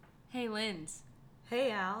Hey, Linz.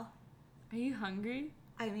 Hey, Al. Are you hungry?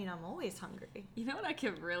 I mean, I'm always hungry. You know what I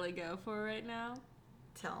could really go for right now?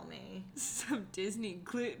 Tell me. Some Disney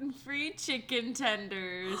gluten-free chicken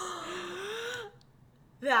tenders.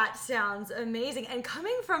 That sounds amazing. And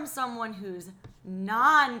coming from someone who's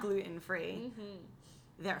non-gluten-free,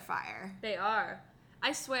 they're fire. They are.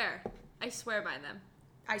 I swear by them.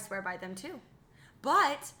 I swear by them too.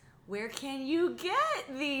 But where can you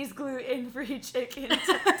get these gluten-free chicken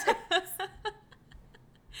tenders?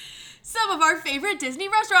 Some of our favorite Disney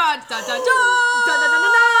restaurants. Dun, dun, dun. Dun, dun, dun,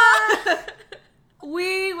 dun, dun.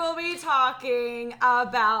 We will be talking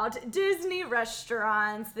about Disney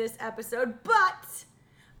restaurants this episode, but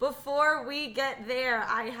before we get there,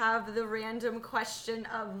 I have the random question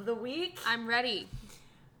of the week. I'm ready.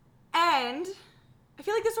 And I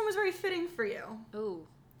feel like this one was very fitting for you. Ooh.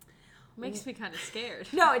 Makes me kind of scared.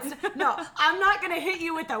 No, I'm not going to hit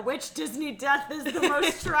you with a which Disney death is the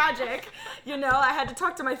most tragic. You know, I had to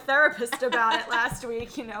talk to my therapist about it last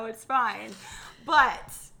week. You know, it's fine.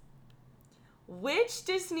 But which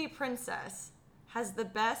Disney princess has the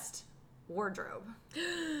best wardrobe?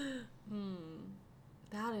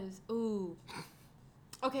 That is, ooh.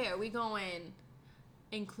 Okay, are we going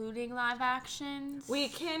including live actions? We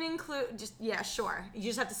can include, sure. You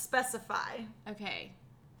just have to specify. Okay.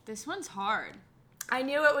 This one's hard. I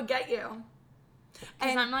knew it would get you.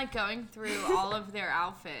 Because I'm like going through all of their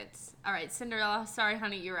outfits. All right, Cinderella, sorry,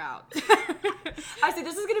 honey, you're out. I see,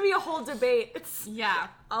 this is going to be a whole debate. Yeah.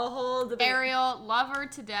 A whole debate. Ariel, love her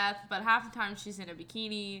to death, but half the time she's in a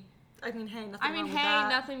bikini. I mean, hey, nothing wrong with that.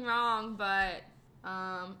 Nothing wrong, but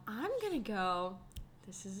I'm going to go,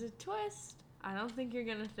 this is a twist. I don't think you're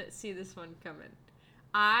going to see this one coming.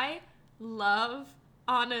 I love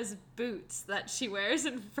Anna's boots that she wears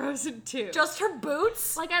in Frozen 2. Just her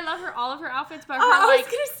boots? Like, I love all of her outfits, but I was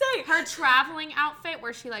gonna say her traveling outfit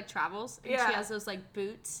where she, like, travels, and yeah. she has those, like,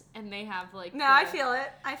 boots, and they have, like, I feel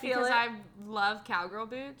it. Because I love cowgirl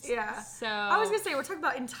boots. Yeah. So. I was gonna say, we're talking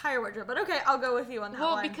about entire wardrobe, but okay, I'll go with you on that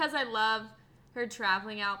one. Well, because I love her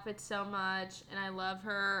traveling outfit so much, and I love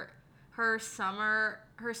her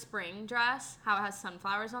spring dress, how it has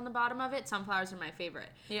sunflowers on the bottom of it. Sunflowers are my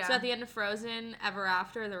favorite. Yeah. So at the end of Frozen, Ever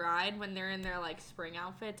After, the ride, when they're in their, like, spring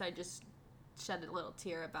outfits, I just shed a little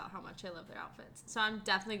tear about how much I love their outfits. So I'm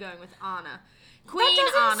definitely going with Anna. Queen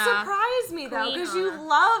that doesn't Anna. surprise me, though, Queen because you Anna.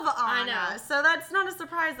 love Anna. I know. So that's not a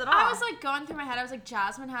surprise at all. I was, like, going through my head. I was like,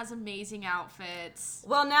 Jasmine has amazing outfits.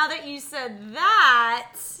 Well, now that you said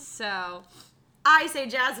that, So I say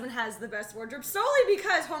Jasmine has the best wardrobe solely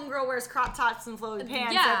because Homegirl wears crop tops and flowy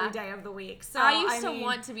pants every day of the week. So I used to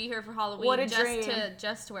want to be here for Halloween what a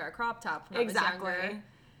just to wear a crop top when I was exactly. younger.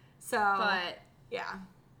 So, But yeah.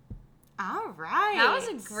 All right. that was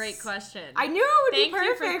a great question. I knew it would Thank be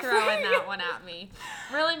perfect. you for throwing that one at me.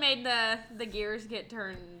 Really made the gears get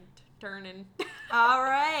turning. All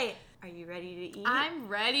right. Are you ready to eat? I'm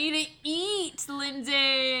ready to eat,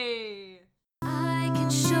 Lindsay. I can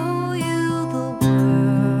show you the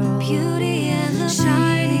world, beauty and the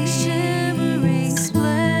shining, shimmering,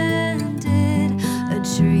 splendid. A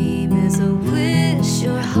dream is a wish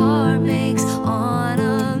your heart makes on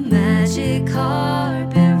a magic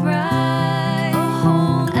carpet ride. A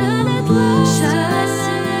home and it glows,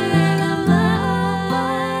 shining in the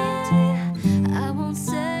light. I won't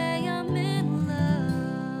say I'm in love.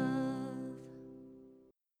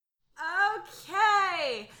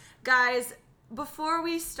 Okay. Guys, before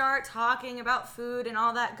we start talking about food and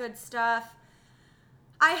all that good stuff,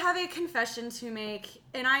 I have a confession to make,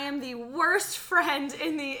 and I am the worst friend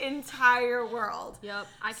in the entire world. Yep,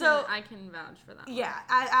 I can vouch for that. Yeah,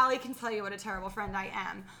 Allie can tell you what a terrible friend I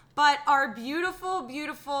am. But our beautiful,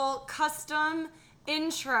 beautiful custom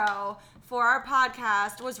intro for our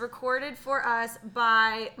podcast was recorded for us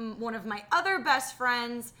by one of my other best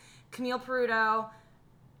friends, Camille Peruto.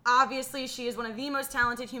 Obviously, she is one of the most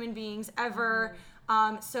talented human beings ever.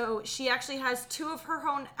 So she actually has two of her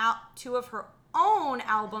own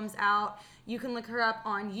albums out. You can look her up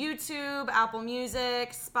on YouTube, Apple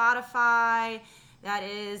Music, Spotify. That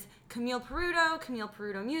is Camille Peruto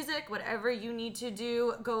Music. Whatever you need to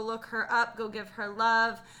do, go look her up. Go give her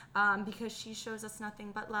love because she shows us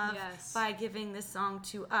nothing but love by giving this song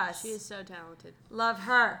to us. She is so talented. Love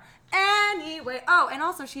her. Anyway, and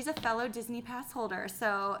also she's a fellow Disney Pass holder,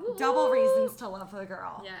 so double reasons to love the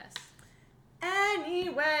girl. Yes.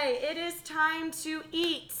 Anyway, it is time to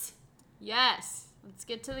eat. Yes. Let's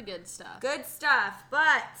get to the good stuff. Good stuff,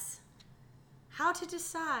 but how to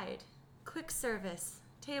decide? Quick service,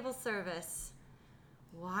 table service.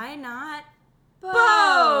 Why not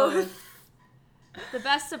both? The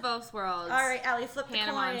best of both worlds. All right, Allie, flip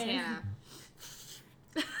Hannah the coin. Montana.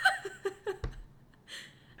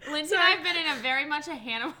 Lindsay and I have been in a very much a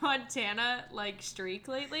Hannah Montana like streak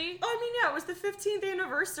lately. Oh, I mean, yeah, it was the 15th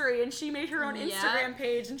anniversary, and she made her own Instagram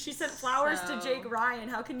page, and she sent flowers to Jake Ryan.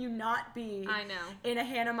 How can you not be in a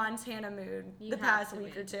Hannah Montana mood the past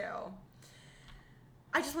week or two?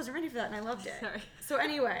 I just wasn't ready for that, and I loved it. Sorry. So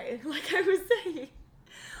anyway, like I was saying,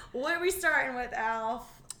 what are we starting with,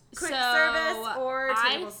 Alf? Quick service or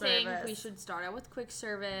table service? I think we should start out with quick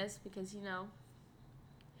service because,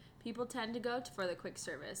 people tend to go for the quick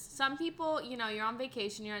service. Some people, you're on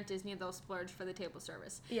vacation, you're at Disney, they'll splurge for the table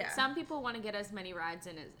service. Yeah. Some people want to get as many rides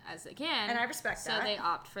in as they can. And I respect that. So they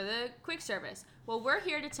opt for the quick service. Well, we're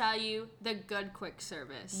here to tell you the good quick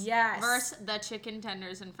service. Yes. Versus the chicken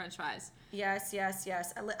tenders and french fries. Yes.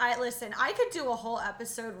 Listen, I could do a whole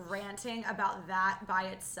episode ranting about that by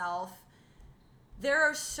itself. There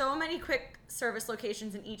are so many quick service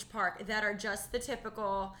locations in each park that are just the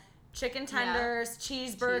typical chicken tenders,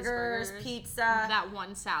 cheeseburgers, pizza. That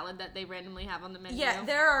one salad that they randomly have on the menu. Yeah,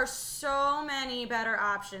 there are so many better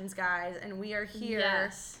options, guys, and we are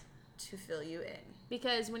here to fill you in.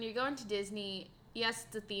 Because when you're going to Disney, yes,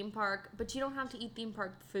 it's a theme park, but you don't have to eat theme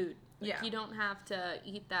park food. You don't have to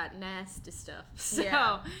eat that nasty stuff.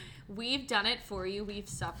 So we've done it for you. We've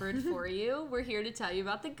suffered for you. We're here to tell you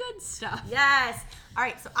about the good stuff. Yes. All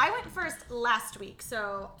right, so I went first last week,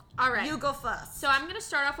 so all right, you go first. So I'm going to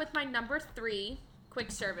start off with my number 3 quick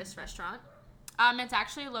service restaurant. It's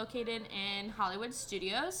actually located in Hollywood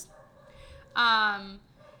Studios.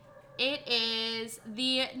 It is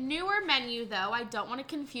the newer menu, though. I don't want to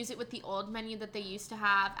confuse it with the old menu that they used to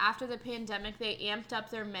have. After the pandemic, they amped up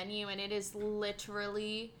their menu, and it is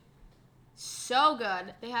literally so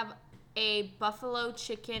good. They have a buffalo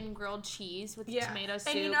chicken grilled cheese with tomato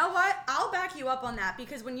soup. And you know what? I'll back you up on that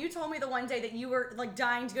because when you told me the one day that you were like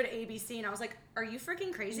dying to go to ABC, and I was like, are you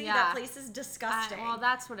freaking crazy? Yeah. That place is disgusting. Well,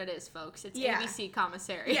 that's what it is, folks. It's ABC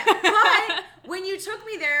commissary. Yeah, but when you took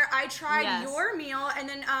me there, I tried your meal, and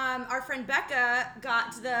then our friend Becca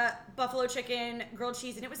got the buffalo chicken grilled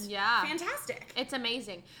cheese, and it was fantastic. It's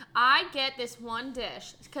amazing. I get this one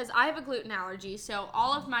dish because I have a gluten allergy, so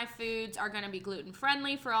all of my foods are going to be gluten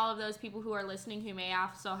friendly for all of those people who are listening who may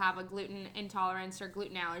also have a gluten intolerance or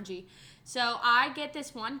gluten allergy. So I get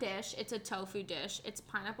this one dish. It's a tofu dish. It's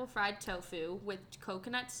pineapple fried tofu with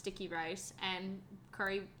coconut sticky rice and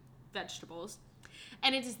curry vegetables.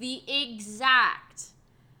 And it's the exact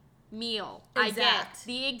meal I get.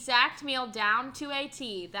 The exact meal down to a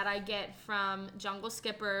T that I get from Jungle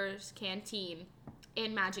Skipper's Canteen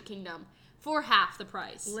in Magic Kingdom for half the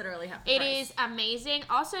price. Literally half the price. It is amazing.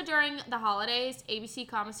 Also, during the holidays, ABC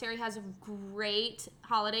Commissary has great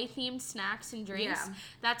holiday-themed snacks and drinks. Yeah.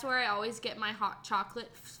 That's where I always get my hot chocolate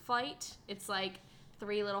flight. It's like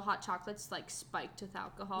 3 little hot chocolates, like spiked with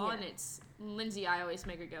alcohol, and it's Lindsay. I always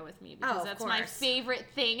make her go with me because that's my favorite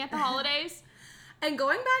thing at the holidays. And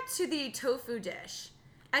going back to the tofu dish,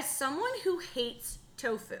 as someone who hates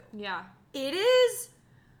tofu, it is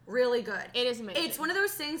really good. It is amazing. It's one of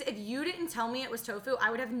those things, if you didn't tell me it was tofu, I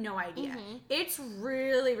would have no idea. Mm-hmm. It's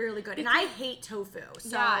really, really good. And I hate tofu.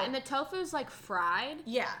 So. Yeah, and the tofu's like fried.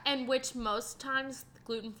 Yeah. And which most times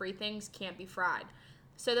gluten-free things can't be fried.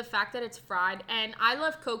 So the fact that it's fried, and I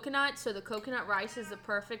love coconut, so the coconut rice is the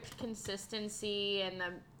perfect consistency, and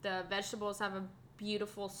the vegetables have a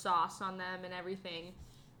beautiful sauce on them and everything.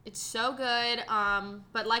 It's so good.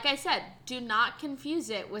 But like I said, do not confuse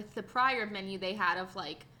it with the prior menu they had of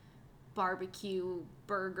like barbecue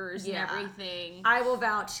burgers and everything. I will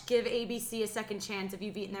vouch. Give ABC a second chance if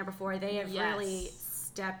you've eaten there before. They have really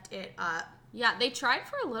stepped it up. Yeah, they tried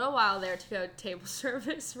for a little while there to go table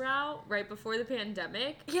service route right before the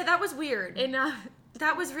pandemic. Yeah, that was weird. And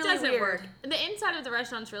that was really weird. Work. And the inside of the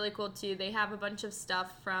restaurant's really cool too. They have a bunch of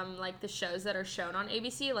stuff from like the shows that are shown on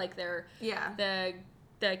ABC, like their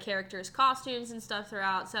the characters' costumes and stuff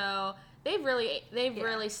throughout. So they've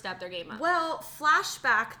really stepped their game up. Well,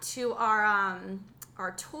 flashback to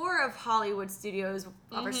our tour of Hollywood Studios of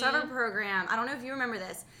our summer program. I don't know if you remember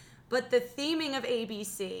this, but the theming of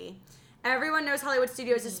ABC. Everyone knows Hollywood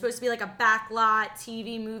Studios is supposed to be like a backlot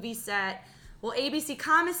TV movie set. Well, ABC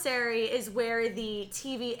Commissary is where the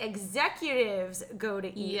TV executives go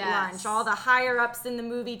to eat lunch. All the higher-ups in the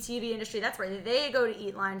movie TV industry, that's where they go to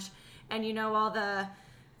eat lunch. And you know, all the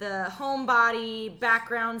homebody,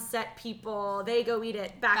 background set people, they go eat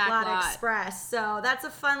at Backlot Express. So that's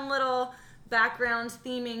a fun little background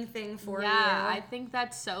theming thing for you. Yeah, I think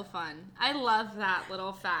that's so fun. I love that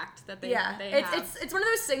little fact that they have. It's one of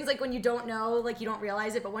those things like when you don't know, like you don't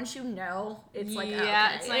realize it, but once you know, it's like,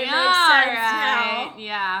 it's like, it makes sense now.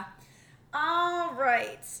 Yeah. All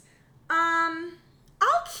right.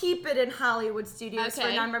 I'll keep it in Hollywood Studios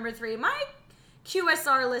for number 3. My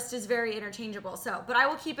QSR list is very interchangeable. So, but I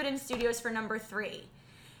will keep it in studios for number 3.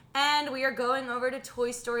 And we are going over to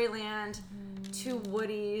Toy Story Land to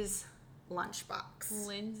Woody's Lunchbox.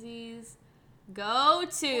 Lindsay's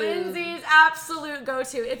go-to. Lindsay's absolute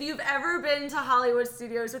go-to. If you've ever been to Hollywood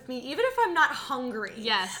Studios with me, even if I'm not hungry,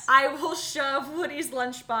 Yes. I will shove Woody's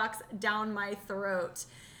Lunchbox down my throat.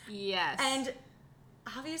 Yes. And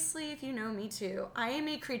obviously, if you know me too, I am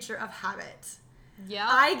a creature of habit. Yep.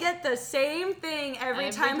 I get the same thing every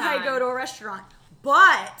Every time I time. go to a restaurant.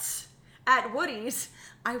 But at Woody's,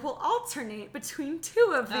 I will alternate between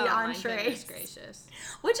 2 of the oh, my entrees, goodness gracious.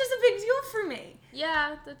 which is a big deal for me.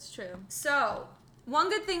 Yeah, that's true. So, one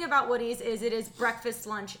good thing about Woody's is it is breakfast,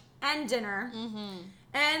 lunch, and dinner. Mm-hmm.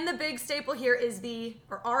 And the big staple here is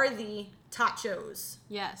are the tachos.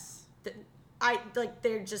 Yes.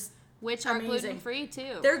 They're just Which are amazing. gluten-free,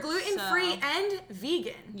 too. They're gluten-free So- and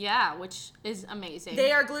vegan. Yeah, which is amazing.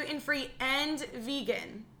 They are gluten-free and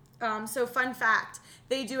vegan. So fun fact,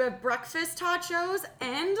 they do have breakfast tachos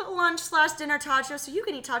and lunch/dinner tachos, so you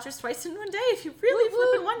can eat tachos twice in one day if you really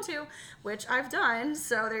flippin' want to, which I've done,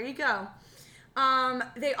 so there you go.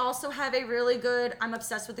 They also have a really good, I'm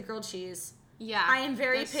obsessed with the grilled cheese. Yeah. I am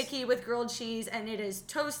very this- picky with grilled cheese, and it is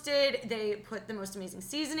toasted. They put the most amazing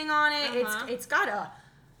seasoning on it. Uh-huh. It's got a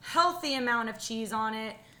healthy amount of cheese on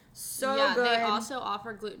it. So yeah, good. they also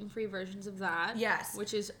offer gluten-free versions of that. Yes.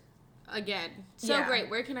 Which is, again, so Yeah. great.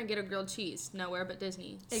 Where can I get a grilled cheese? Nowhere but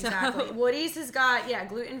Disney. Exactly. So- Woody's has got,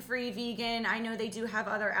 gluten-free, vegan. I know they do have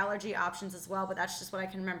other allergy options as well, but that's just what I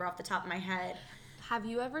can remember off the top of my head. Have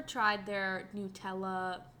you ever tried their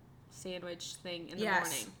Nutella sandwich thing in the Yes.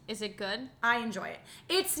 morning? Is it good? I enjoy it.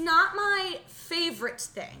 It's not my favorite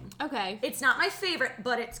thing. Okay. It's not my favorite,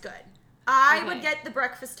 but it's good. I Okay. would get the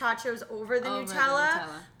breakfast tachos over the Over the Nutella, Nutella.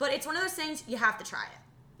 but it's one of those things you have to try it.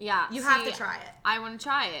 Yeah. You have to try it. I want to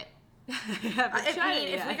try it. I haven't If tried it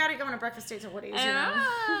we yet. gotta go on a breakfast date to Woody's,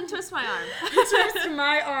 Twist my arm. twist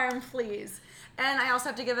my arm, please. And I also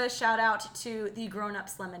have to give a shout out to the Grown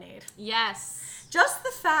Ups lemonade. Yes. Just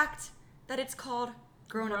the fact that it's called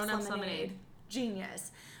Grown Ups Grown-Ups lemonade. lemonade.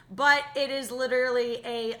 Genius. But it is literally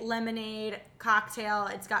a lemonade cocktail.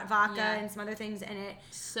 It's got vodka Yeah. and some other things in it.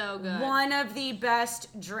 So good. One of the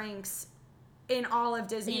best drinks in all of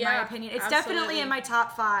Disney, in my Yeah, opinion. It's absolutely. definitely in my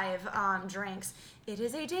top 5 drinks. It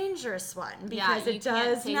is a dangerous one Yeah, because you it can't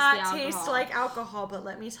does taste not the taste alcohol. like alcohol, but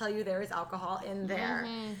let me tell you, there is alcohol in there.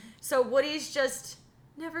 Mm-hmm. So Woody's just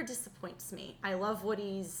never disappoints me. I love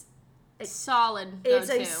Woody's. Solid It's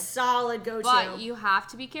go-to. a solid go-to. But you have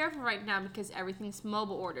to be careful right now because everything's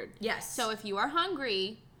mobile ordered. Yes. So if you are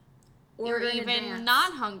hungry, Order or in even advance.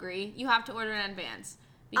 not hungry, you have to order in advance.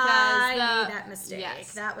 Because I made that mistake.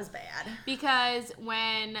 Yes. That was bad. Because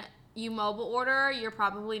when you mobile order, you're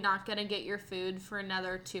probably not going to get your food for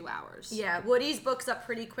another 2 hours. Yeah, Woody's books up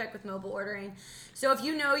pretty quick with mobile ordering. So if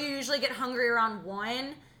you know you usually get hungry around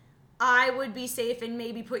 1, I would be safe and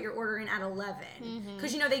maybe put your order in at 11.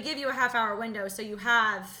 Because, they give you a half-hour window, so you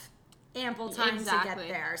have ample time to Exactly.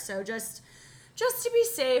 get there. So just to be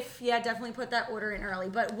safe, yeah, definitely put that order in early.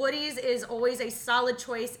 But Woody's is always a solid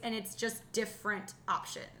choice, and it's just different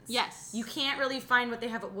options. Yes. You can't really find what they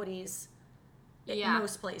have at Woody's in Yeah.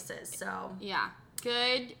 most places. So, Yeah.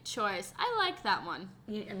 Good choice. I like that one.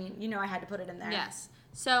 I had to put it in there. Yes.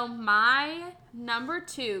 So my number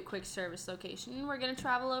 2 quick service location, we're going to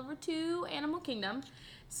travel over to Animal Kingdom.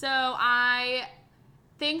 So I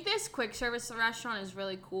think this quick service restaurant is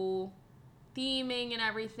really cool, theming and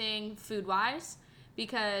everything, food-wise,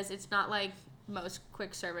 because it's not like most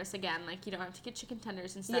quick service. Again, like you don't have to get chicken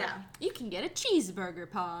tenders and stuff. Yeah. You can get a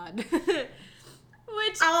cheeseburger pod.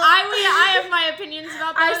 Which I'll- I have my opinions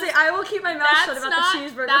about those. I say I will keep my mouth shut about the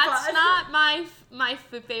cheeseburger That's pod. not my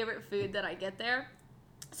favorite food that I get there.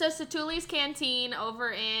 So Satu'li's Canteen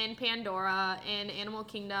over in Pandora in Animal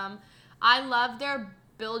Kingdom. I love their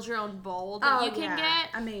build your own bowl that you can get.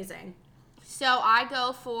 Amazing. So I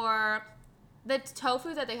go for the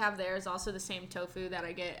tofu that they have there is also the same tofu that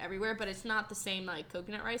I get everywhere, but it's not the same like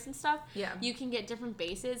coconut rice and stuff. Yeah. You can get different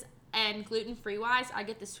bases, and gluten-free wise, I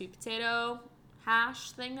get the sweet potato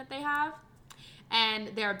hash thing that they have, and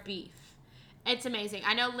their beef. It's amazing.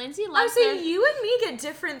 I know Lindsay I loves say their you and me get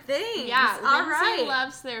different things. yeah. All Lindsay right.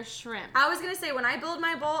 loves their shrimp. I was gonna say when I build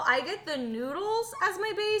my bowl, I get the noodles as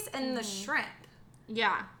my base and the shrimp.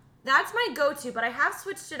 Yeah. That's my go-to, but I have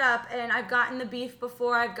switched it up, and I've gotten the beef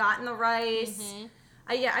before. I've gotten the rice. And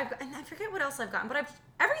I forget what else I've gotten, but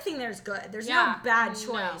everything there's good. There's Yeah, no bad no.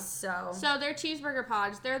 choice. So So their cheeseburger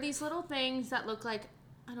pods, they're these little things that look like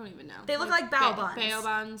I don't even know. they look like bao buns. Bao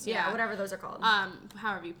buns. Yeah, whatever those are called.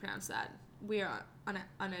 However you pronounce that.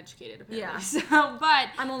 uneducated apparently. Yeah. So, but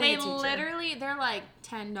I'm only they a teacher. literally, they're like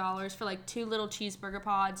 $10 for like 2 little cheeseburger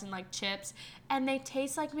pods and like chips, and they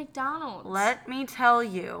taste like McDonald's. Let me tell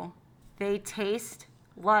you, they taste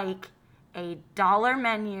like a dollar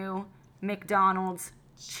menu McDonald's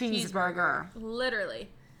cheeseburger. Literally.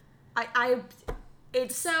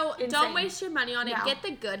 It's So insane. don't waste your money on it. No. Get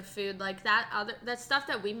the good food. Like that stuff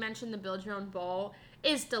that we mentioned, the build your own bowl,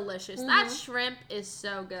 is delicious. That shrimp is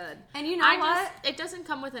so good. And you know what? It doesn't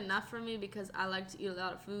come with enough for me because I like to eat a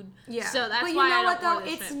lot of food. Yeah. So that's but why you know I don't what though? order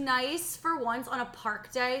the It's shrimp. nice for once on a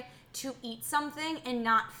park day to eat something and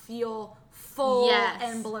not feel full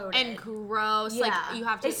and bloated. and gross. Yeah. Like you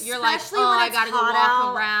have to. You're like, Especially oh, when I it's gotta go hot walk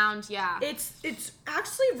out. around. Yeah. It's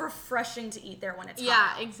actually refreshing to eat there when it's Yeah,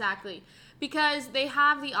 hot. exactly. Because they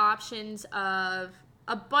have the options of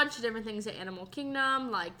a bunch of different things at Animal Kingdom,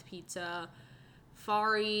 like the pizza,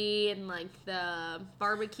 Fari, and like the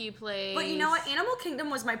barbecue place. But you know what? Animal Kingdom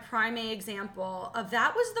was my prime example of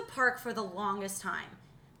that was the park for the longest time.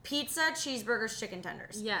 Pizza, cheeseburgers, chicken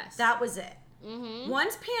tenders. Yes. That was it. Mm-hmm.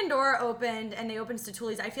 Once Pandora opened and they opened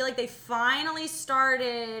Statuli's, I feel like they finally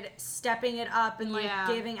started stepping it up and like Yeah.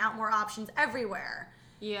 giving out more options everywhere.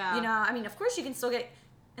 Yeah. You know, I mean, of course you can still get.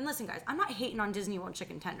 And listen, guys, I'm not hating on Disney World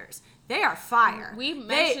chicken tenders. They are fire. We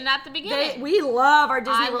mentioned at the beginning. We love our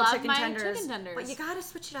Disney I World love chicken my tenders. chicken tenders. But you gotta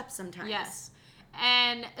switch it up sometimes. Yes.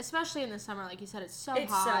 And especially in the summer, like you said, it's so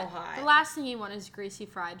It's hot. so hot. The last thing you want is greasy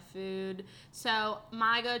fried food. So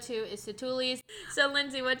my go-to is Statuli's. So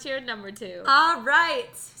Lindsay, what's your number 2? All right.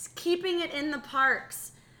 Keeping it in the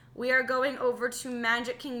parks. We are going over to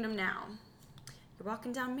Magic Kingdom now. You're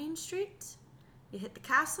walking down Main Street. You hit the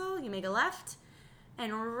castle. You make a left.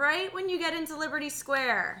 And right when you get into Liberty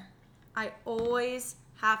Square, I always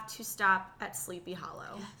have to stop at Sleepy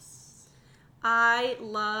Hollow. Yes. I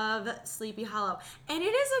love Sleepy Hollow. And it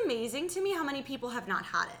is amazing to me how many people have not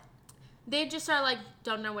had it. They just are like,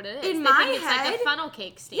 don't know what it is. In they my think it's like head- a funnel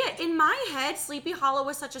cake stand. Yeah, in my head, Sleepy Hollow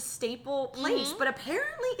was such a staple place, but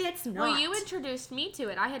apparently it's not. Well, you introduced me to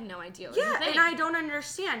it. I had no idea it was Yeah, a thing. and I don't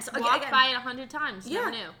understand. So, Walked by it 100 times. yeah,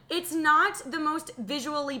 Never knew. it's not the most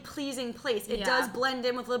visually pleasing place. It Yeah. does blend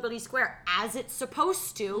in with Liberty Square as it's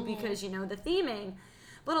supposed to Mm-hmm. because, you know, the theming.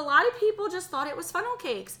 But a lot of people just thought it was funnel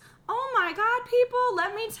cakes. Oh my God, people,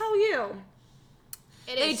 let me tell you.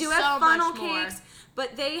 They do have funnel cakes,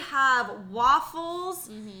 but they have waffles.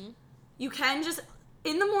 Mm-hmm. You can just,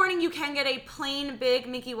 in the morning, you can get a plain big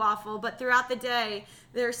Mickey waffle, but throughout the day,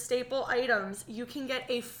 their staple items, you can get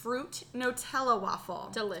a fruit Nutella waffle.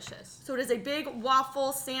 Delicious. So it is a big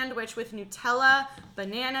waffle sandwich with Nutella,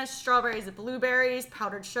 bananas, strawberries, blueberries,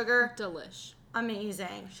 powdered sugar. Delish.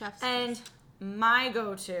 Amazing. Chef's and my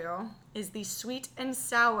go-to is the sweet and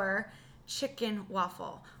sour chicken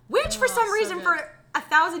waffle, which for some so reason good. for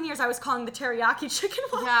 1,000 years I was calling the teriyaki chicken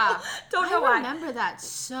waffle. Yeah. Don't know I why. remember that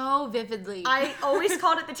so vividly. I always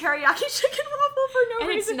called it the teriyaki chicken waffle for no and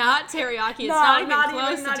reason. it's not teriyaki. It's No, not even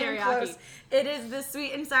close not to even teriyaki. close. It is the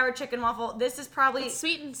sweet and sour chicken waffle. This is probably It's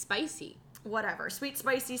sweet and spicy. whatever. Sweet,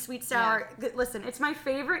 spicy, sweet, sour. Listen, it's my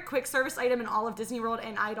favorite quick service item in all of Disney World,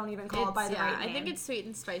 and I don't even call it by the right name. I think it's sweet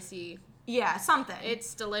and spicy. yeah, something.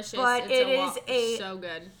 It's delicious. But it's it is a- so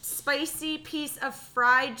good. spicy piece of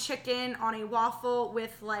fried chicken on a waffle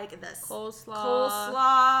with like this Coleslaw.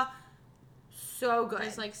 Coleslaw. So good.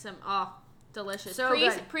 There's like some delicious. So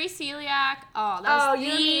good. Pre-celiac. Oh, that was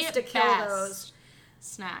you the need to kill best those.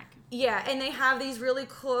 snack. Yeah, and they have these really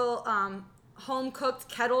cool home cooked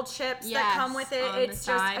kettle chips that Yes, come with it. on the It's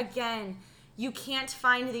just side. again, you can't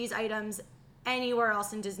find these items anywhere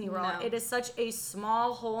else in Disney World. No. It is such a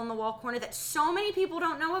small hole in the wall corner that so many people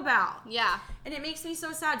don't know about. Yeah. And it makes me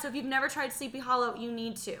so sad. So if you've never tried Sleepy Hollow, you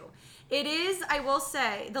need to. It is, I will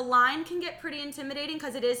say, the line can get pretty intimidating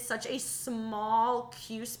because it is such a small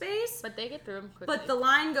queue space. But they get through them quickly. But the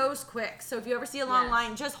line goes quick. So if you ever see a long Yes.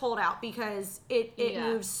 line, just hold out because it Yeah.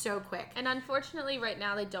 moves so quick. And unfortunately, right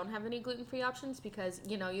now they don't have any gluten-free options because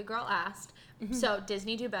your girl asked. So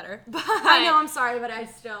Disney do better. But I know, I'm sorry, but I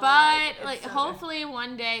still. But it's like, so good. hopefully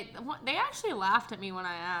one day, they actually laughed at me when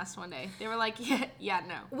I asked one day. They were like, "Yeah,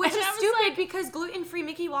 no," Which And is I was stupid like, because gluten-free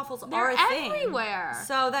Mickey waffles they're are a thing. everywhere.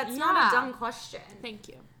 So that's not Yeah. a dumb question. Thank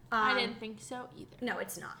you. I Um, didn't think so either. No,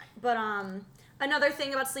 it's not. But another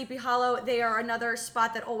thing about Sleepy Hollow, they are another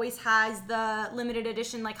spot that always has the limited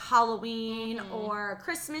edition like Halloween Mm-hmm. or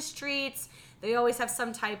Christmas treats. They always have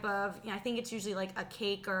some type of, I think it's usually like a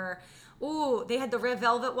cake or they had the red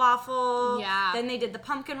velvet waffle. Yeah. Then they did the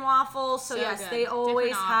pumpkin waffle. So So yes, good. they always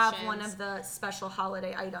Different have options. one of the special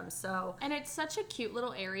holiday items. So And it's such a cute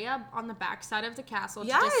little area on the back side of the castle to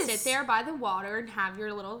Yes. just sit there by the water and have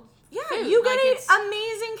your little Yeah, food. you get Like, an it's-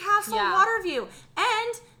 amazing castle Yeah. water view.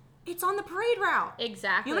 And it's on the parade route.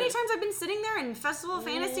 Exactly. You know how many times I've been sitting there and Festival of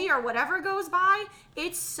Fantasy or whatever goes by?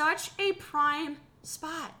 It's such a prime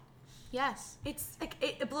spot. Yes. It's like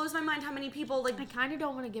it blows my mind how many people like I kind of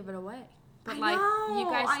don't want to give it away. But I like know, you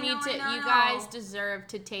guys I need know, to I you know. guys deserve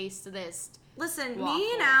to taste this. listen, me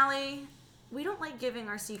waffle. and Allie, we don't like giving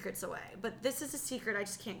our secrets away, but this is a secret I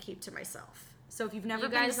just can't keep to myself. So if you've never You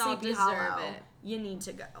been to guys all Sleepy deserve Hollow, it. you need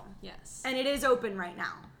to go. Yes. And it is open right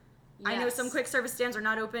now. I know Yes. some quick service stands are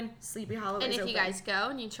not open. Sleepy Hollow And is if open. you guys go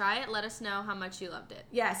and you try it, let us know how much you loved it.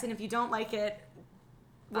 Yes, and if you don't like it,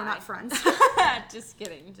 we're Bye. not friends. Just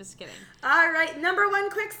kidding. Just kidding. All right, number one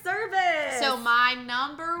quick service. So my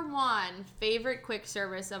number one favorite quick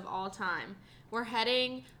service of all time. We're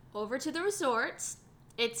heading over to the resorts.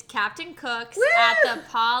 It's Captain Cook's Woo! at the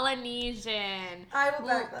Polynesian. I will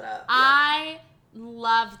back that up. I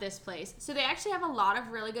love this place. So they actually have a lot of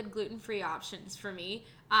really good gluten-free options for me.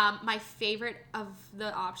 My favorite of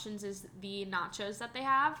the options is the nachos that they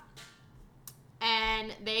have.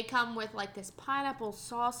 And they come with like this pineapple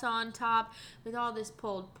sauce on top with all this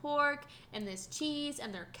pulled pork and this cheese,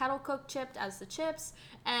 and they're kettle cooked chipped as the chips.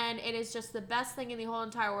 And it is just the best thing in the whole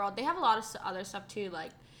entire world. They have a lot of other stuff too,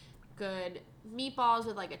 like good meatballs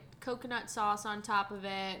with like a coconut sauce on top of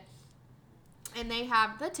it. And they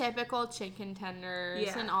have the typical chicken tenders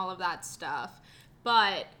Yeah. and all of that stuff.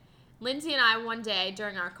 But Lindsay and I, one day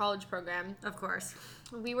during our college program, Of course.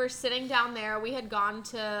 we were sitting down there. We had gone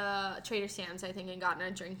to Trader Sam's, I think, and gotten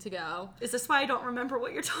a drink to go. Is this why I don't remember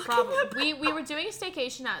what you're talking Probably. about? We were doing a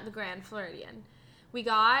staycation at the Grand Floridian. We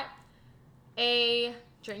got a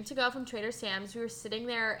drink to go from Trader Sam's. We were sitting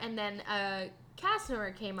there, and then a cast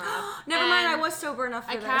member came up. Never mind, I and was sober enough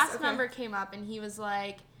for a this. cast Okay. member came up, and he was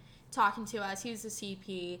like talking to us. He was the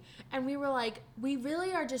CP, and we were like, we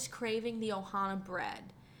really are just craving the Ohana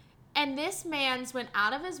bread. And this man's went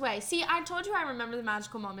out of his way. See, I told you I remember the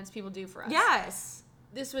magical moments people do for us. Yes.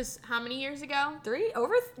 This was how many years ago? 3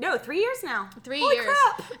 years now. 3 Holy years.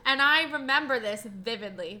 crap. And I remember this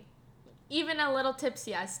vividly. Even a little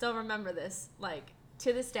tipsy, I still remember this, like,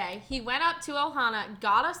 to this day. He went up to Ohana,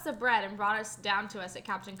 got us the bread, and brought us down to us at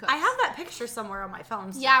Captain Cook's. I have that picture somewhere on my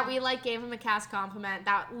phone. Still. Yeah, we, like, gave him a cast compliment.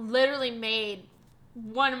 That literally made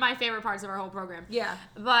one of my favorite parts of our whole program. Yeah.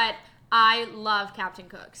 But I love Captain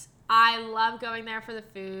Cook's. I love going there for the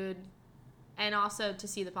food and also to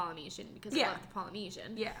see the Polynesian because I Yeah. love the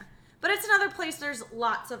Polynesian. Yeah. But it's another place, there's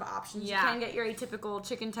lots of options. Yeah. You can get your atypical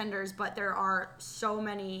chicken tenders, but there are so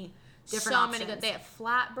many different So options. many good. They have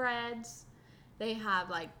flatbreads. They have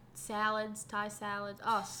like salads, Thai salads.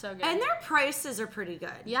 Oh, so good. And their prices are pretty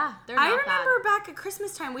good. yeah, they're I not remember back at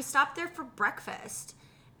Christmas time, we stopped there for breakfast.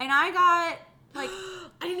 And I got, like,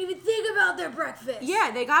 I didn't even think about their breakfast. yeah,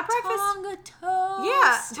 they got breakfast. Tonga toast.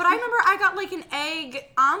 Yeah, but I remember I got, like, an egg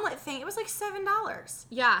omelet thing. It was, like, $7.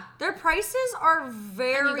 Yeah. Their prices are And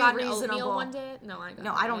very you got an reasonable. oatmeal one day? No, I got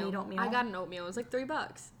No, I don't eat oatmeal. I got an oatmeal. It was like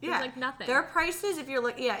 $3. It Yeah, was like nothing. Their prices, if you're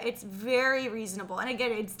looking, yeah, it's very reasonable. And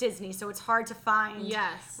again, it's Disney, so it's hard to find.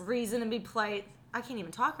 Yes. Reasonably I can't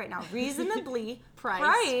even talk right now. Reasonably Priced.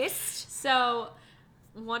 priced. So,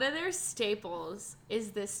 one of their staples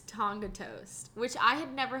is this Tonga toast, which I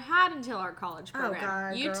had never had until our college program.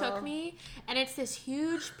 God, You girl. took me, and it's this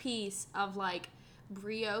huge piece of like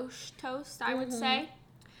brioche toast, I would Mm-hmm. say.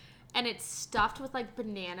 And it's stuffed with like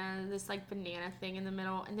banana, this like banana thing in the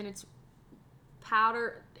middle, and then it's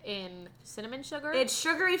powdered in cinnamon sugar. It's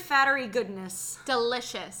sugary, fattery goodness.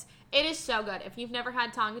 delicious. It is so good. If you've never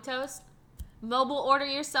had Tonga toast, mobile order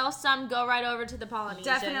yourself some. Go right over to the Polynesian.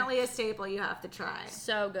 Definitely a staple you have to try.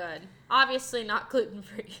 So good. Obviously not gluten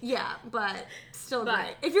free. Yeah, but still But-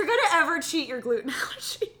 great. If you're gonna ever cheat your gluten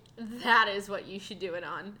allergy. That is what you should do it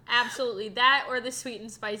on. Absolutely. That or the sweet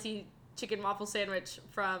and spicy chicken waffle sandwich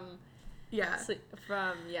from Yeah.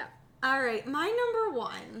 yeah. All right, my number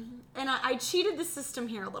one, and I cheated the system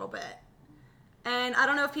here a little bit, and I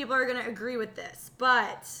don't know if people are gonna agree with this,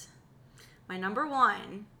 but my number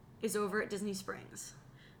one is over at Disney Springs.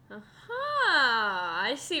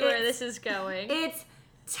 I see where It's- this is going. It's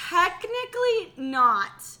technically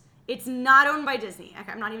not. It's not owned by Disney.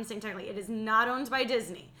 Okay, I'm not even saying technically. It is not owned by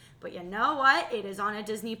Disney. But you know what? It is on a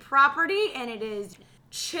Disney property, and it is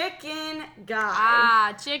Chicken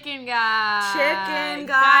Guy. Chicken Guy. Chicken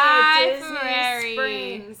Guy at Disney Ferrari.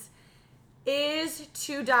 Springs is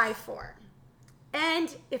to die for.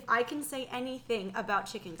 And if I can say anything about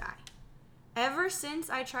Chicken Guy, ever since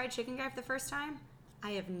I tried Chicken Guy for the first time,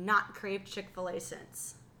 I have not craved Chick-fil-A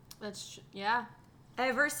since. Yeah.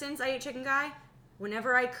 Ever since I ate Chicken Guy,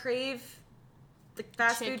 whenever I crave the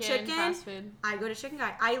fast food chicken, Fast food. I go to Chicken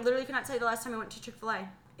Guy. I literally cannot tell you the last time I went to Chick-fil-A.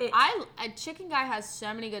 Chicken Guy has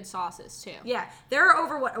so many good sauces too. Yeah, there are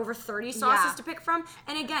over 30 sauces Yeah. to pick from.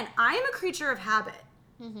 And again, I am a creature of habit.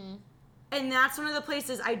 Mm-hmm. And that's one of the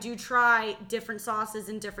places I do try different sauces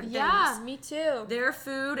and different things. Yeah, me too. Their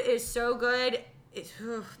food is so good.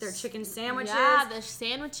 Their chicken sandwiches. Yeah, the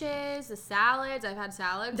sandwiches, the salads. I've had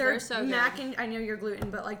salads. They're so good. I know you're gluten,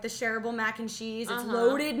 but like the shareable mac and cheese. It's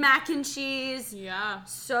loaded mac and cheese. Yeah.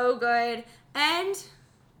 So good. And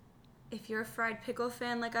if you're a fried pickle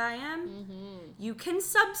fan like I am, you can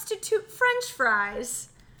substitute French fries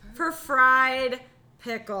for fried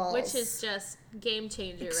pickles. Which is just game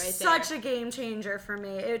changer right there. Such a game changer for me.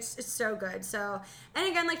 It's so good. So, and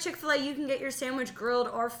again, like Chick-fil-A, you can get your sandwich grilled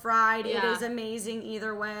or fried. It Yeah. is amazing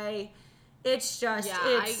either way. It's just,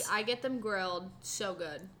 Yeah, I get them grilled. So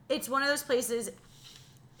good. it's one of those places,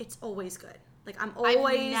 it's always good. Like, I've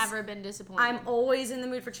never been disappointed. I'm always in the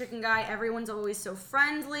mood for Chicken Guy. Everyone's always so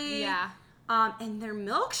friendly. Yeah. And their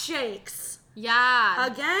milkshakes. Yeah.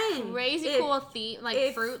 Again. Crazy cool theme, like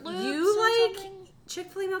if Fruit Loops you or like something.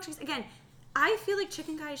 Chick-fil-A milkshakes, again, I feel like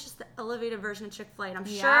Chicken Guy is just the elevated version of Chick-fil-A, and I'm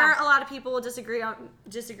Yeah. sure a lot of people will disagree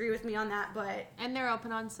with me on that, but And they're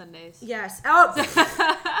open on Sundays. yes. Oh,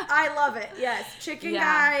 I love it. Yes, Chicken Yeah.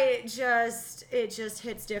 Guy just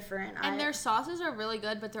hits different. And their sauces are really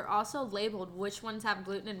good, but they're also labeled which ones have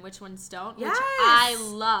gluten and which ones don't, Yes. which I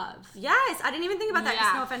love. Yes, I didn't even think about that. Yeah.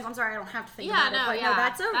 Just no offense, I'm sorry, I don't have to think Yeah, about it. no, But yeah. no,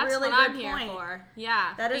 that's a really what good I'm point. here for.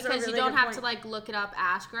 Yeah, That is a because really you don't good have point. to like look it up,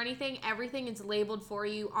 ask or anything. Everything is labeled for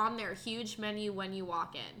you on their huge menu when you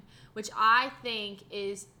walk in, which I think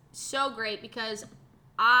is so great because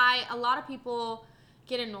a lot of people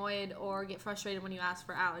get annoyed or get frustrated when you ask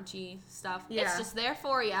for allergy stuff. Yeah. It's just there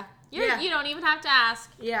for you. Yeah. You don't even have to ask.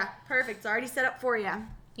 Yeah, perfect. It's already set up for you.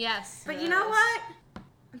 Yes. But you know what?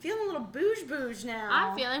 I'm feeling a little bouge now.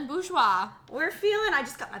 I'm feeling bourgeois. I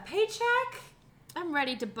just got my paycheck. I'm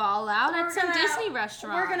ready to ball out at some Disney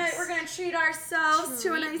restaurants. We're gonna treat ourselves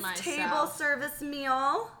to a Treat nice myself. table service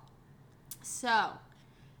meal. So,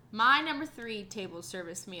 my number 3 table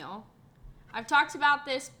service meal. I've talked about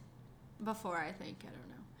this before, I think. I don't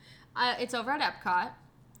know. It's over at Epcot.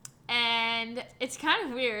 And it's kind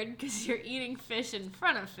of weird because you're eating fish in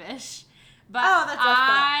front of fish. But Oh, that's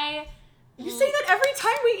off You say that every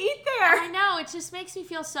time we eat I there. know, it just makes me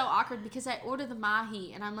feel so awkward because I order the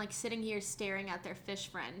mahi and I'm like sitting here staring at their fish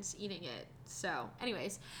friends eating it. So,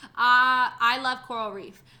 anyways, I love Coral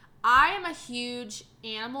Reef. I am a huge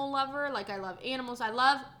animal lover. Like, I love animals. I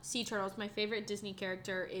love sea turtles. My favorite Disney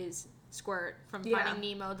character is Squirt from Finding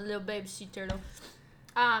Nemo, the little baby sea turtle.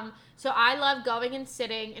 So I love going and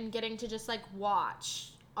sitting and getting to just like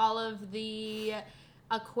watch all of the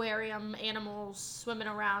aquarium animals swimming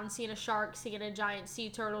around, seeing a shark, seeing a giant sea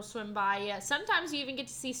turtle swim by. Yeah, sometimes you even get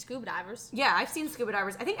to see scuba divers. Yeah, I've seen scuba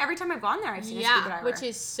divers. I think every time I've gone there, I've seen a scuba diver. Which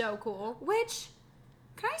is so cool. Which,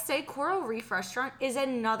 can I say, Coral Reef Restaurant is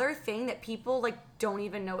another thing that people like don't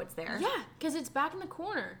even know it's there. Yeah, because it's back in the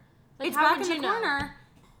corner. Like, It's how back would in you the know? corner.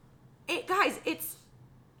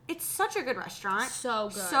 It's such a good restaurant. So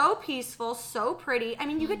good. So peaceful, so pretty. I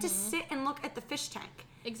mean, you get to sit and look at the fish tank.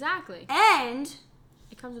 Exactly. And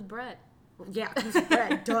It comes with bread. yeah, it comes with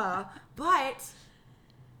bread, duh. But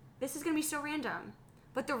this is gonna be so random.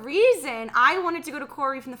 But the reason I wanted to go to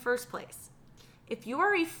Coral Reef in the first place, if you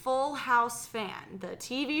are a Full House fan, the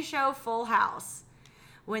TV show Full House,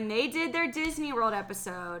 when they did their Disney World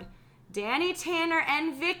episode, Danny Tanner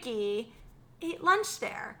and Vicky ate lunch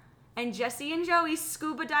there. And Jesse and Joey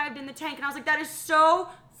scuba dived in the tank. And I was like, that is so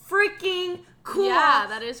freaking cool. Yeah,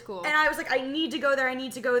 that is cool. And I was like, I need to go there.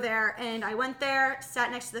 And I went there,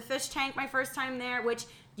 sat next to the fish tank my first time there, which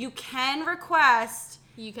you can request.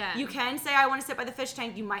 You can. You can say, I want to sit by the fish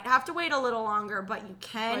tank. You might have to wait a little longer, but you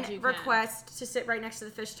can But you can. request to sit right next to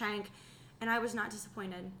the fish tank. And I was not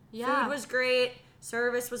disappointed. Yeah. Food was great.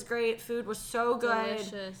 Service was great. Food was so good.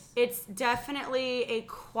 Delicious. It's definitely a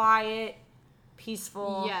quiet,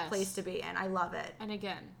 peaceful Yes. place to be in. I love it. And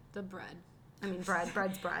again, the bread. I mean, bread's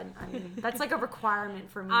bread. I mean, that's like a requirement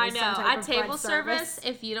for me. I is know. some type At of table bread service,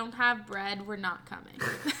 if you don't have bread, we're not coming.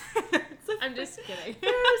 I'm just kidding.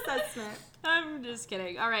 assessment. I'm just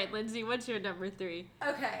kidding. All right, Lindsay, what's your number 3?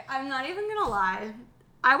 Okay, I'm not even gonna lie.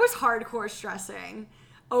 I was hardcore stressing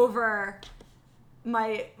over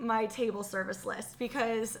my table service list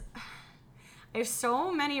because I have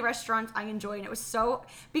so many restaurants I enjoy, and it was so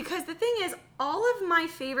because the thing is, all of my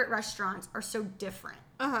favorite restaurants are so different.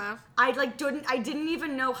 I didn't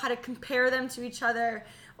even know how to compare them to each other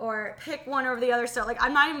or pick one over the other. So like,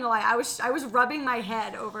 I'm not even gonna lie, I was rubbing my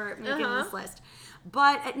head over making this list.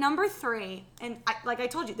 But at number 3, and like I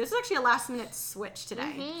told you, this is actually a last minute switch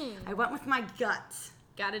today. I went with my gut.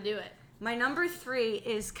 Gotta do it. My number 3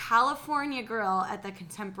 is California Grill at the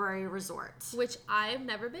Contemporary Resort. Which I've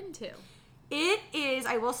never been to. It is,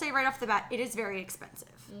 I will say right off the bat, it is very expensive.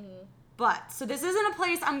 But, so this isn't a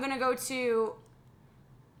place I'm going to go to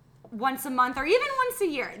once a month or even once a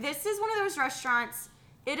year. This is one of those restaurants,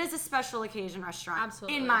 it is a special occasion restaurant.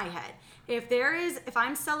 Absolutely. In my head. If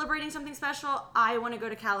I'm celebrating something special, I want to go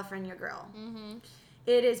to California Grill.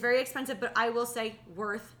 It is very expensive, but I will say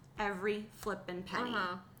worth every flippin' penny.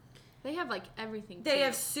 They have like everything. They too.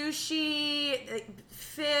 have sushi,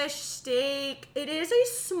 fish, steak. It is a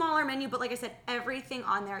smaller menu, but like I said, everything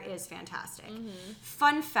on there is fantastic.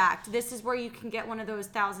 Fun fact, this is where you can get one of those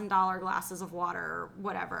 $1,000 glasses of water or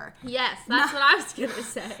whatever. Yes, that's what I was going to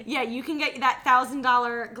say. Yeah, you can get that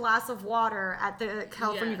 $1,000 glass of water at the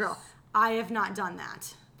California Yes. Grill. I have not done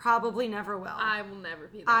that. Probably never will. I will never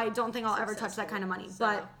be there. I don't think I'll ever touch that kind of money.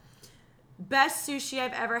 But best sushi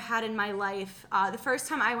I've ever had in my life. The first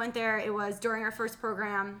time I went there, it was during our first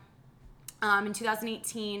program in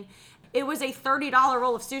 2018. It was a $30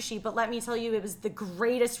 roll of sushi, but let me tell you, it was the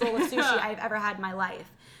greatest roll of sushi I've ever had in my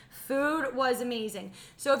life. Food was amazing.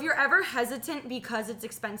 So if you're ever hesitant because it's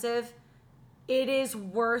expensive, it is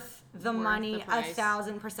worth the money the price.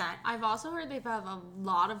 1,000%. I've also heard they have a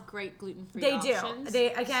lot of great gluten-free They options. do.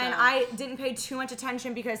 I didn't pay too much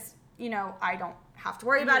attention because, I don't have to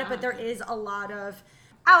worry about it, but there is a lot of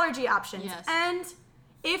allergy options. Yes. And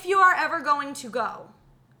if you are ever going to go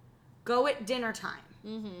at dinner time.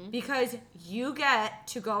 Because you get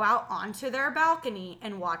to go out onto their balcony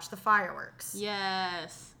and watch the fireworks.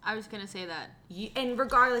 Yes. I was going to say that. And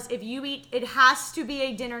regardless, if you eat, it has to be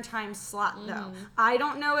a dinner time slot, though. I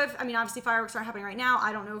don't know obviously fireworks aren't happening right now.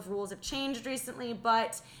 I don't know if rules have changed recently,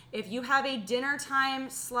 but if you have a dinner time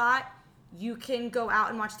slot, you can go out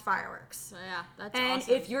and watch the fireworks. So yeah, that's And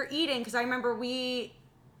awesome. if you're eating, because I remember we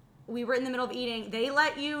were in the middle of eating, they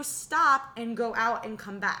let you stop and go out and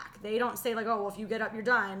come back. They don't say like, oh, well, if you get up, you're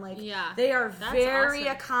done. Like, Yeah, they are that's very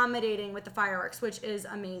awesome. accommodating with the fireworks, which is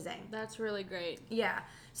amazing. That's really great. Yeah.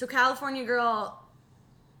 So California Grill,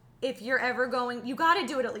 if you're ever going, you got to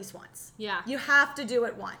do it at least once. Yeah. You have to do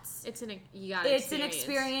it once. It's an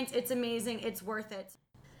experience. It's amazing. It's worth it.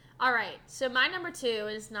 All right, so my number 2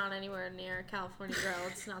 is not anywhere near California Grill.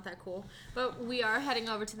 It's not that cool. But we are heading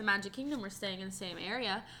over to the Magic Kingdom. We're staying in the same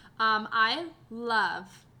area. I love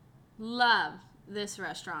this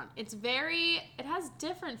restaurant. It has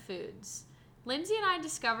different foods. Lindsay and I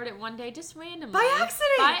discovered it one day just randomly.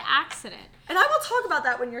 By accident. And I will talk about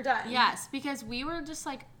that when you're done. Yes, because we were just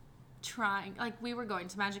like trying, like we were going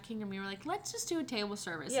to Magic Kingdom. We were like, let's just do a table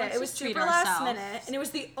service. Yeah, Let's it was just treat super last ourselves. minute, and it was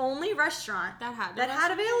the only restaurant That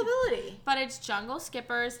had availability. But it's Jungle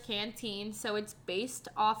Skipper's Canteen, so it's based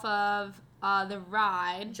off of the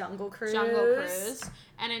ride Jungle Cruise.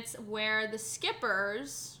 And it's where the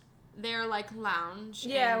skippers, their like lounge,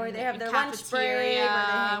 where they have their lunch break,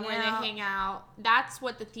 where where they hang out. That's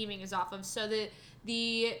what the theming is off of. So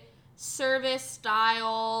the service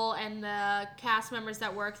style and the cast members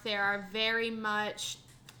that work there are very much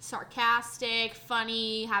sarcastic,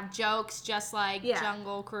 funny, have jokes, just like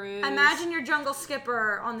Jungle Cruise. Imagine your Jungle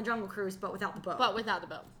Skipper on the Jungle Cruise, but without the boat. But without the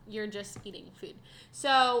boat. You're just eating food.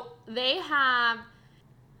 So they have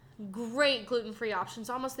great gluten-free options.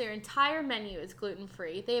 Almost their entire menu is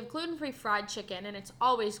gluten-free. They have gluten-free fried chicken, and it's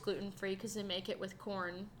always gluten-free because they make it with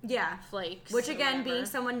corn flakes. Which, or again, whatever. being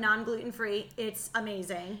someone non-gluten-free, it's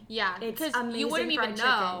amazing. Yeah, It's because amazing you wouldn't even fried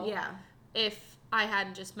know chicken. if I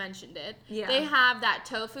hadn't just mentioned it. Yeah. They have that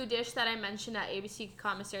tofu dish that I mentioned at ABC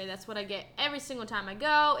Commissary. That's what I get every single time I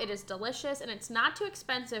go. It is delicious, and it's not too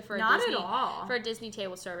expensive for Not Disney, at all. for a Disney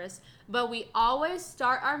table service. But we always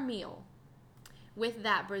start our meal with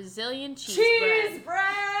that Brazilian cheese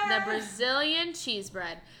bread. The Brazilian cheese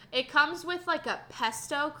bread. It comes with like a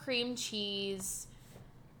pesto cream cheese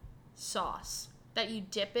sauce that you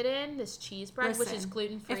dip it in, this cheese bread, which is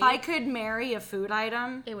gluten-free. If I could marry a food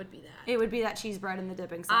item, it would be that. it would be that cheese bread and the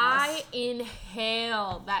dipping sauce. I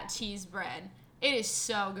inhale that cheese bread. It is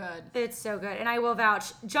so good. It's so good, and I will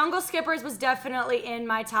vouch. Jungle Skippers was definitely in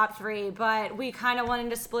my top 3, but we kind of wanted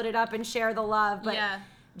to split it up and share the love. But Yeah.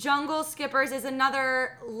 Jungle Skippers is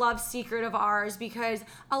another love secret of ours because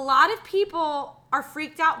a lot of people are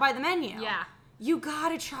freaked out by the menu. Yeah. You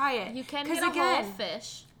gotta try it. You can 'Cause get a again, whole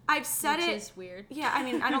fish, I've said which it. is weird. Yeah, I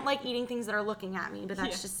mean, I don't like eating things that are looking at me, but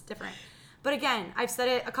that's Yeah. just different. But again, I've said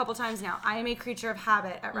it a couple times now. I am a creature of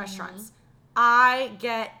habit Mm-hmm. at restaurants. I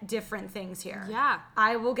get different things here. Yeah.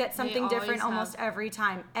 I will get something always different have- almost every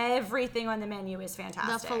time. Everything on the menu is The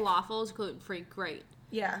fantastic. falafel is gluten-free, great.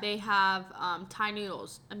 Yeah. They have Thai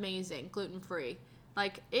noodles, amazing, gluten-free.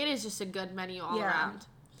 Like, it is just a good menu all Yeah. around.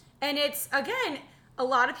 And it's, again, a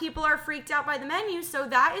lot of people are freaked out by the menu, so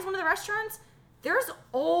that is one of the restaurants. There's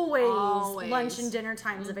always lunch and dinner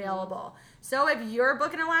times available. So if you're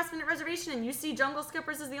booking a last minute reservation and you see Jungle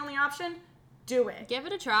Skippers as the only option, do it. Give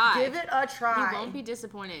it a try. Give it a try. You won't be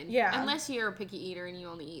disappointed. Yeah. Unless you're a picky eater and you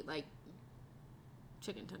only eat like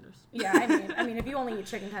chicken tenders. Yeah, I mean, if you only eat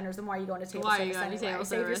chicken tenders, then why are you going to table Why are service you going to anyway? table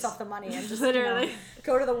Save service? yourself the money and just Literally.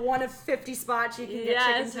 go to the one of 50 spots you can get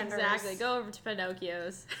chicken tenders. Exactly. Go over to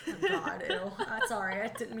Pinocchio's. Oh, God, ew. Sorry, I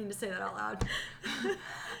didn't mean to say that out loud.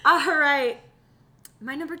 All right.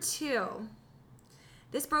 My number 2.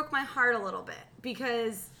 This broke my heart a little bit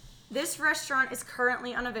because this restaurant is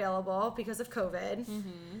currently unavailable because of COVID.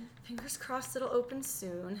 Fingers crossed it'll open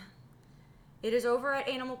soon. It is over at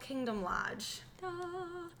Animal Kingdom Lodge.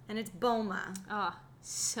 And it's Boma. Oh,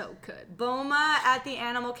 so good. Boma at the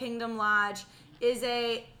Animal Kingdom Lodge is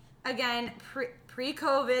again,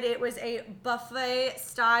 pre-COVID, it was a buffet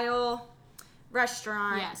style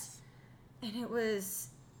restaurant. Yes. And it was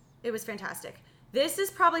fantastic. This is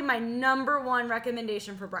probably my number 1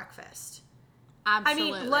 recommendation for breakfast.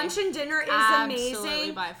 Absolutely. I mean, lunch and dinner is Absolutely,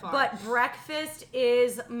 amazing, by far. but breakfast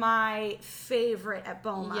is my favorite at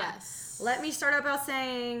Boma. Yes. Let me start out by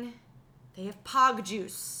saying they have Pog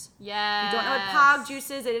juice. Yes. If you don't know what Pog juice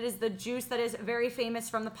is, it is the juice that is very famous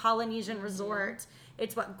from the Polynesian resort.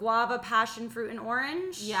 It's what, guava, passion fruit, and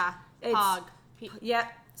orange? Yeah. It's, Pog.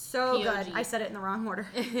 Yep. So POG. good. I said it in the wrong order.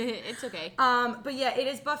 It's okay. But yeah, it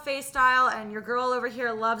is buffet style, and your girl over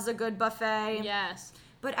here loves a good buffet. Yes.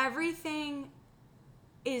 But everything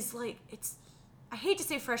is like, I hate to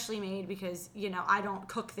say freshly made because, I don't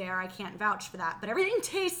cook there. I can't vouch for that. But everything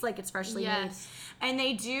tastes like it's freshly made. And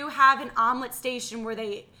they do have an omelet station where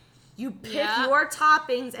you pick your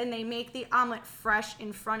toppings and they make the omelet fresh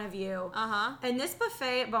in front of you. Uh-huh. And this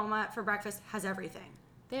buffet at Boma for breakfast has everything.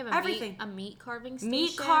 They have everything. A meat carving station.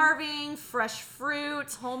 Meat carving, fresh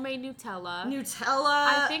fruit, Homemade Nutella. Nutella.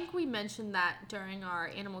 I think we mentioned that during our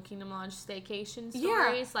Animal Kingdom Lodge staycation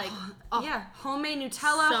stories. Yeah. Homemade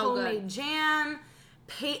Nutella, So homemade good. jam,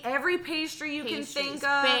 every pastry you can think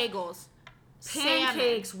of. Bagels.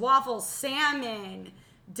 Pancakes, waffles, salmon,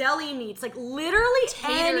 deli meats, like literally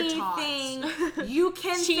Tater anything tots. you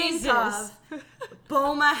can think Cheeses. of.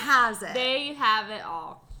 Boma has it. They have it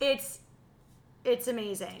all. It's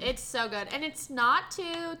amazing. It's so good. And it's not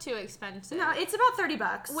too expensive. No, it's about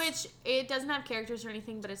 $30. Which, it doesn't have characters or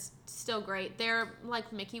anything, but it's still great. They're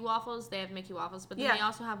like Mickey waffles. They have Mickey waffles, but then they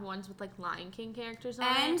also have ones with like Lion King characters on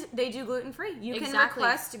it. And they do gluten-free. You can Exactly.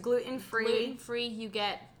 request gluten-free. Gluten-free, you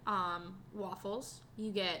get waffles, you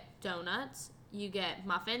get donuts, you get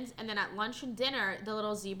muffins, and then at lunch and dinner, the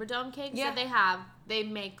little zebra dome cakes that they have, they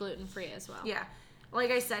make gluten-free as well. Yeah. Like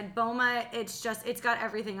I said, Boma, it's got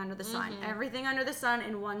everything under the sun. Everything under the sun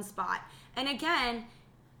in one spot. And again,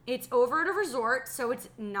 it's over at a resort, so it's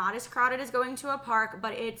not as crowded as going to a park,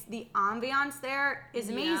 but the ambiance there is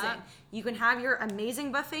amazing. Yeah. You can have your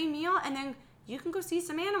amazing buffet meal, and then you can go see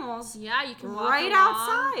some animals. Yeah, you can walk right along,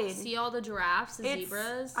 outside. see all the giraffes, the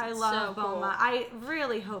zebras. I It's love so Boma. cool. I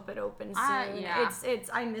really hope it opens soon. Yeah.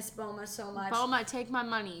 I miss Boma so much. Boma, take my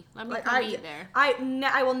money. Let me Like, come eat there.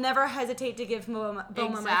 I will never hesitate to give Boma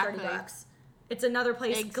Exactly. my $30. It's another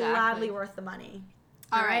place Exactly. gladly worth the money.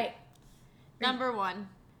 All right. Number 1.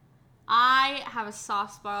 I have a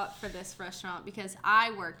soft spot for this restaurant because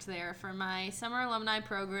I worked there for my summer alumni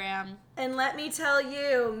program. And let me tell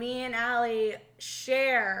you, me and Allie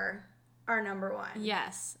share our number 1.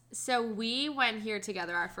 Yes. So we went here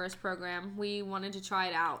together, our first program. We wanted to try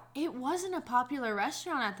it out. It wasn't a popular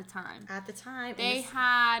restaurant at the time. At the time, They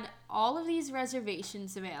had all of these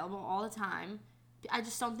reservations available all the time. I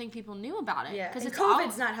just don't think people knew about it. yeah, and it's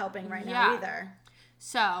COVID's not helping right now either.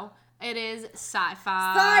 So it is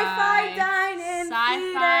sci-fi. Sci-fi dine-in Sci-fi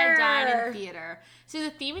theater. dine-in theater. So the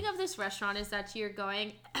theming of this restaurant is that you're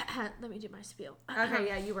going. Let me do my spiel. Okay,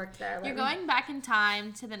 yeah, you worked there. You're going back in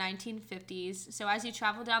time to the 1950s. So as you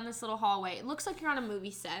travel down this little hallway, it looks like you're on a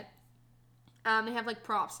movie set. They have like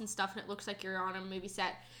props and stuff, and it looks like you're on a movie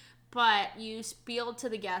set. But you spiel to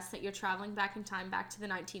the guests that you're traveling back in time, back to the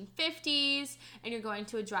 1950s, and you're going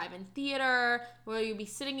to a drive-in theater where you'll be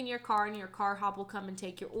sitting in your car, and your car hop will come and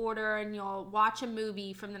take your order, and you'll watch a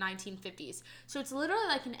movie from the 1950s. So it's literally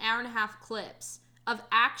like an hour and a half clips of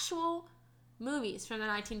actual movies from the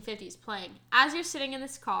 1950s playing as you're sitting in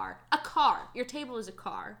this car. Your table is a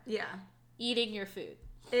car. Yeah. Eating your food.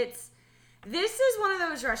 This is one of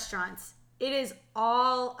those restaurants. It is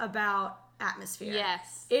all about atmosphere.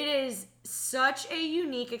 Yes. It is such a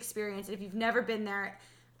unique experience. If you've never been there,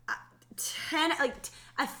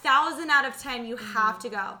 1,000 out of 10, you have to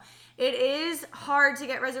go. It is hard to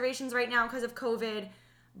get reservations right now because of COVID,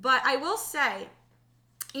 but I will say,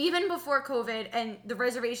 even before COVID and the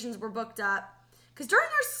reservations were booked up, because during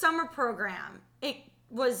our summer program, it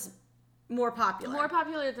was more popular. More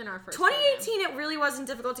popular than our first 2018, it really wasn't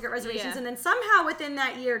difficult to get reservations. Yeah. And then somehow within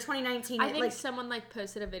that year, 2019, I it, think like, someone like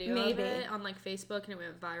posted a video Maybe. of it on like Facebook and it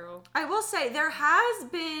went viral. I will say there has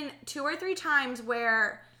been 2 or 3 times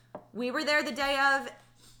where we were there the day of.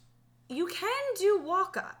 You can do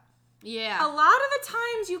walk up. Yeah. A lot of the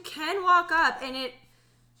times you can walk up and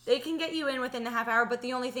they can get you in within the half hour, but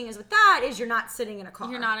the only thing is with that is you're not sitting in a car.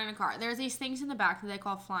 You're not in a car. There's these things in the back that they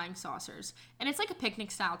call flying saucers. And it's like a picnic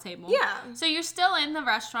style table. Yeah. So you're still in the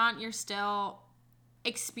restaurant. You're still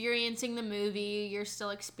experiencing the movie. You're still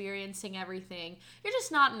experiencing everything. You're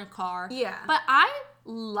just not in a car. Yeah. But I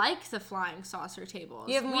like the flying saucer tables.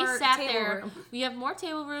 You have more table room. We have more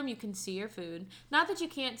table room. You can see your food. Not that you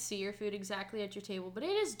can't see your food exactly at your table, but it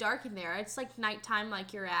is dark in there. It's like nighttime,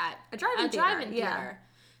 like you're at A drive-in theater. Yeah. theater.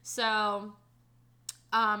 So,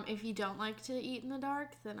 if you don't like to eat in the dark,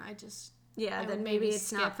 then I Yeah, would then maybe it's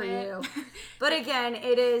skip not for it. you. But again,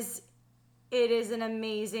 it is an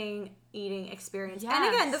amazing eating experience. And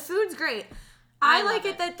again, the Yes. food's great. I I like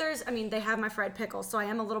love it that they have my fried pickles, so I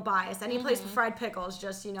am a little biased. Any place with fried pickles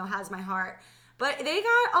just, has my heart. But they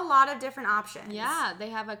got a lot of different options. Yeah, they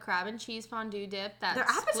have a crab and cheese fondue dip. That's Their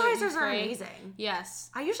appetizers are gluten-free. amazing. Yes.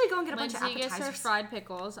 I usually go and get a bunch Lindsay of gets her appetizers. fried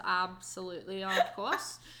pickles, absolutely, of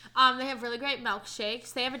course. They have really great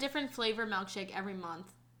milkshakes. They have a different flavor milkshake every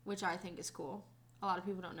month, which I think is cool. A lot of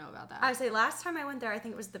people don't know about that. I say last time I went there, I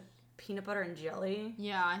think it was the peanut butter and jelly.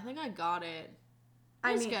 Yeah, I think I got it.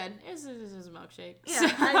 It was good. It was a milkshake. Yeah,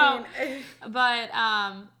 So, but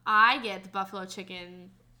I get the buffalo chicken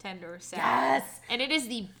tender salad. Yes. And it is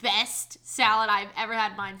the best salad I've ever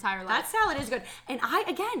had in my entire life. That salad is good. And I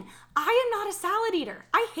am not a salad eater.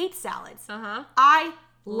 I hate salads. Uh-huh. I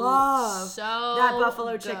love So that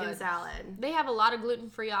buffalo good. chicken salad. They have a lot of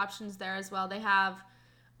gluten-free options there as well. They have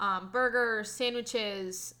burgers,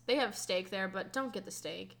 sandwiches. They have steak there, but don't get the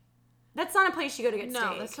steak. That's not a place you go to get steak.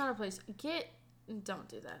 No, that's not a place. Don't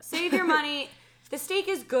do that. Save your money. The steak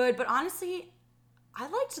is good, but honestly, I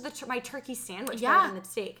liked my turkey sandwich Yeah. better than the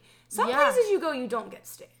steak. Some Yeah. places you go, you don't get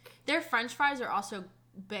steak. Their French fries are also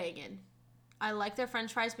banging. I like their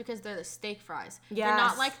French fries because they're the steak fries. They're Yes.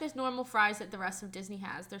 not like the normal fries that the rest of Disney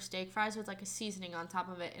has. They're steak fries with like a seasoning on top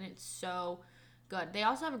of it, and it's so good. They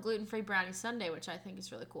also have a gluten-free brownie sundae, which I think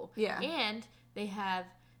is really cool. Yeah. And they have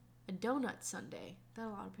a donut sundae that a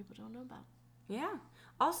lot of people don't know about. Yeah.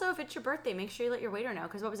 Also, if it's your birthday, make sure you let your waiter know.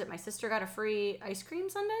 Because what was it? My sister got a free ice cream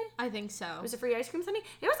sundae? I think so. It was a free ice cream sundae?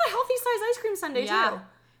 It was a healthy size ice cream sundae, too.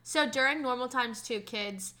 So during normal times too,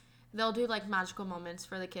 kids, they'll do like magical moments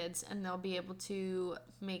for the kids and they'll be able to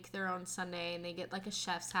make their own sundae and they get like a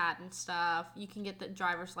chef's hat and stuff. You can get the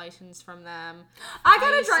driver's license from them. I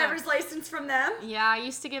got a used to- driver's license from them. Yeah, I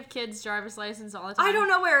used to give kids driver's license all the time. I don't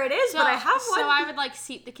know where it is, but I have one. So I would like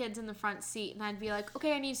seat the kids in the front seat and I'd be like,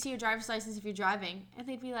 okay, I need to see your driver's license if you're driving. And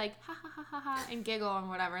they'd be like, ha ha ha ha ha, and giggle and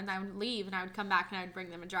whatever. And I would leave and I would come back and I would bring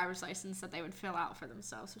them a driver's license that they would fill out for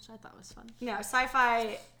themselves, which I thought was fun. No,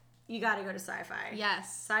 sci-fi, you gotta go to sci-fi. Yes.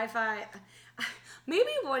 Sci-fi. Maybe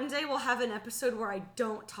one day we'll have an episode where I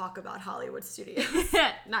don't talk about Hollywood studios.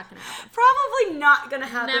 Not gonna happen. Probably not gonna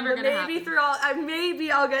happen. Never but gonna maybe happen.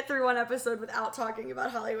 maybe I'll get through one episode without talking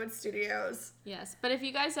about Hollywood studios. Yes, but if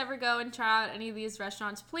you guys ever go and try out any of these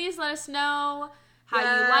restaurants, please let us know how you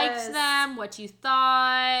Yes. liked them, what you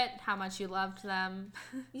thought, how much you loved them,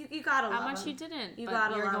 You gotta love how much them. you didn't. You but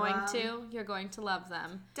gotta you're love going 'em. to. You're going to love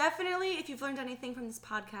them. Definitely, if you've learned anything from this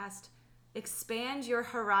podcast, expand your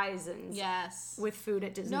horizons Yes. with food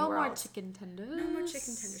at Disney no World. more chicken tenders. No more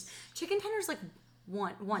chicken tenders. Chicken tenders like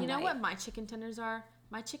one You know night. what my chicken tenders are?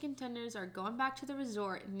 My chicken tenders are going back to the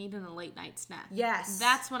resort and needing a late night snack. Yes.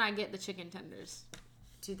 That's when I get the chicken tenders.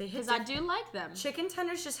 Dude, they hit Because I do like them. chicken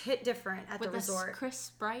tenders just hit different at With the this resort.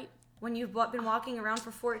 crisp Sprite. When you've been walking around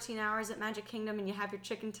for 14 hours at Magic Kingdom and you have your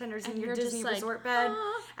chicken tenders in And your you're just Disney like, resort bed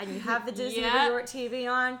 "Ah." and you have the Disney Yep. resort TV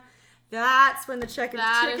on, that's when the chicken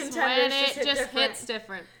That is tenders when just it hit just different. hits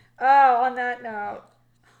different. Oh, on that note,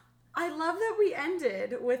 I love that we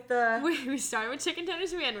ended with the... We started with chicken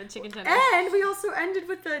tenders, we ended with chicken tenders. And we also ended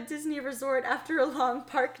with the Disney resort after a long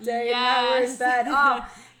park day. And now we're in Yes. bed. Oh,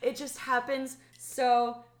 it just happens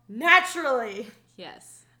so naturally.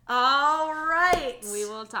 Yes. All right. We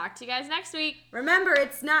will talk to you guys next week. Remember,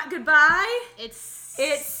 it's not goodbye. It's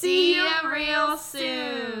It's see ya you real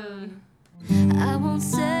soon. I